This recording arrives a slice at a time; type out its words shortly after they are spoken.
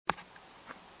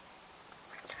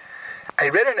I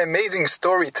read an amazing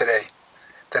story today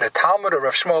that a Talmud of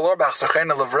Rav Shmuel Auerbach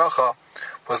Zechreinu Livracha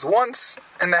was once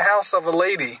in the house of a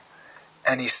lady,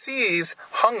 and he sees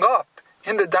hung up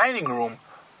in the dining room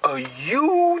a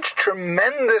huge,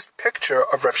 tremendous picture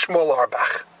of Rav Shmuel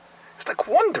Auerbach. He's like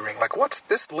wondering, what's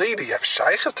this lady? Have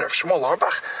Shaykhs to Rav Shmuel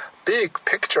Auerbach? Big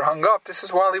picture hung up. This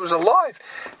is while he was alive.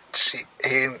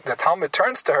 The Talmud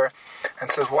turns to her and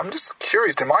says, "Well, I'm just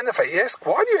curious. Do you mind if I ask,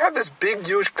 why do you have this big,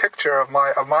 huge picture of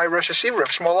my Rosh Hashiva, Rav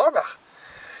Shmuel Auerbach?"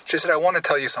 She said, "I want to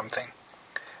tell you something.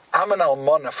 I'm an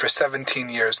almana for 17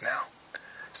 years now.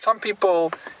 Some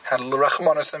people had a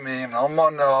l'rachmanas amim, an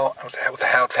almana. I was with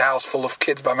a house full of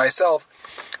kids by myself.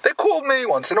 They called me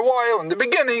once in a while in the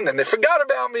beginning, then they forgot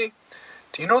about me.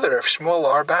 Do you know that Rav Shmuel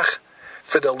Auerbach,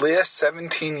 for the last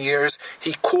 17 years,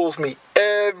 he calls me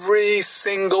every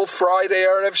single Friday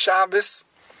Erev Shabbos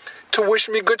to wish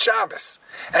me good Shabbos.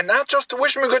 And not just to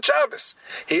wish me good Shabbos.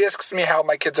 He asks me how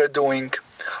my kids are doing.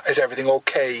 Is everything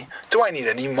okay? Do I need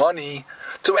any money?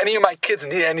 Do any of my kids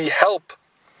need any help?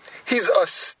 He's a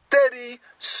steady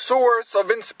source of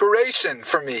inspiration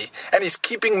for me, and he's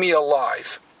keeping me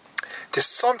alive." There's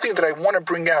something that I want to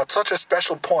bring out, such a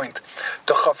special point.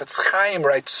 The Chafetz Chaim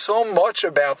writes so much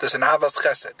about this in Ahavas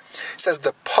Chesed. He says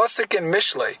the Pasuk in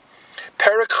Mishlei,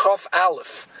 Perek Chaf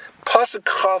Aleph, Pasuk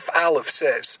Chaf Aleph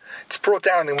says, it's brought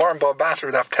down in the Gemara in Bava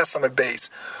Basra, Daf Testament Beis,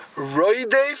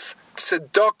 Roidev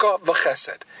Tzedakah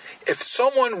v'Chesed. If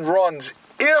someone runs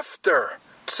after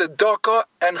Tzedakah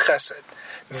and Chesed,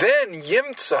 then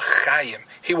Yimtza Chayim,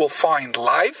 he will find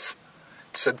life,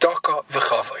 Tzedakah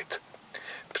v'Chavod.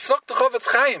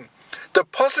 The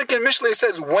pasuk in Mishlei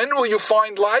says, when will you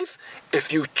find life?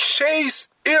 If you chase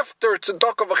after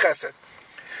tzedakah v'chesed.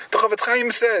 The Chafetz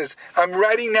Chaim says, I'm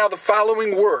writing now the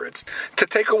following words to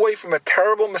take away from a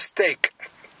terrible mistake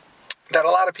that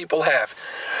a lot of people have.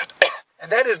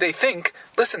 And that is, they think,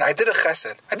 listen, I did a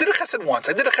chesed. I did a chesed once.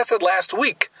 I did a chesed last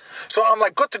week. So I'm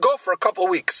good to go for a couple of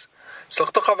weeks. So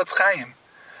the Chafetz Chaim,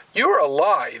 you're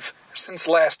alive since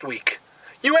last week.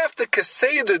 You have to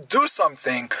kaseda do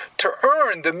something to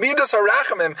earn the midas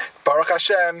harachamim. Baruch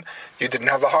Hashem, you didn't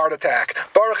have a heart attack.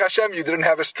 Baruch Hashem, you didn't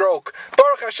have a stroke.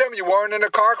 Baruch Hashem, you weren't in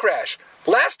a car crash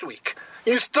last week.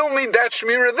 You still need that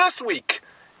shmirah this week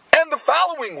and the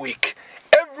following week.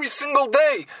 Every single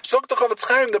day. So the Chafetz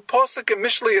Chaim, the pasuk in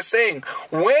Mishlei is saying,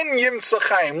 when yimtza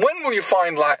chaim, when will you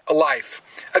find life?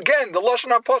 Again, the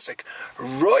lashon pasuk,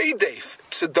 roidef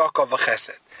tzedakah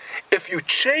v'chesed. If you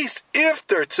chase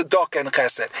after tzedakah and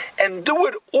chesed and do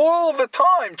it all the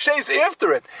time, chase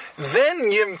after it, then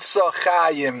yimtza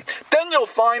chayim, then you'll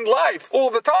find life all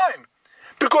the time.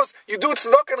 Because you do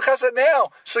tzedakah and chesed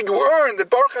now, so you earn that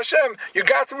Baruch Hashem, you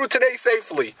got through today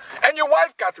safely, and your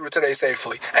wife got through today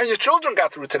safely, and your children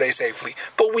got through today safely.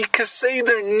 But we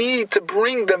kaseder need to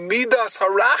bring the midas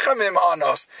harachamim on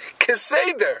us.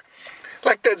 Kaseder.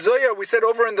 Like that Zoya we said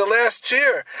over in the last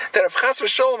year, that if Chas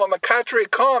v'Sholom a Mekatrik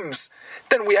comes,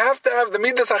 then we have to have the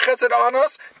Midas HaChesed on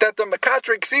us, that the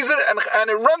Mekatrik sees it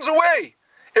and it runs away.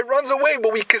 It runs away,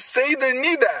 but we can say they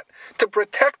need that to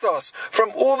protect us from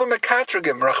all the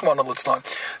Mekatrikim, Rahman al-Islam.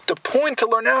 The point to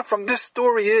learn out from this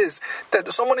story is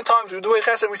that so many times we do a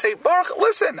chesed and we say, Baruch,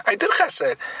 listen, I did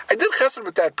chesed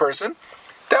with that person.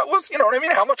 That was, you know what I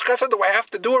mean? How much chesed do I have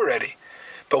to do already?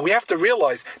 But we have to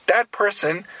realize that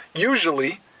person,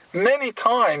 usually, many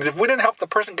times, if we didn't help the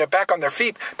person get back on their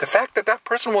feet, the fact that that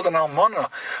person was an almana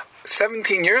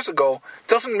 17 years ago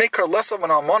doesn't make her less of an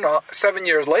almana 7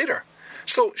 years later.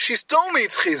 So she still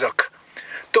needs chizuk.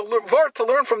 The word to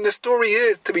learn from this story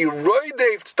is to be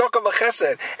roidev tzedakah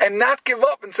v'chesed and not give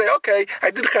up and say, okay, I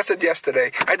did chesed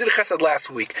yesterday, I did chesed last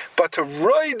week, but to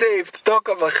roidev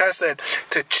tzedakah v'chesed,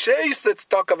 to chase the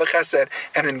tzedakah v'chesed,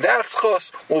 and in that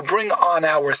schos we'll bring on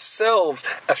ourselves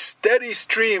a steady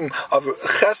stream of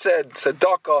chesed,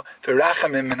 tzedakah,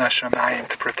 v'rachamim min hashamayim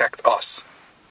to protect us.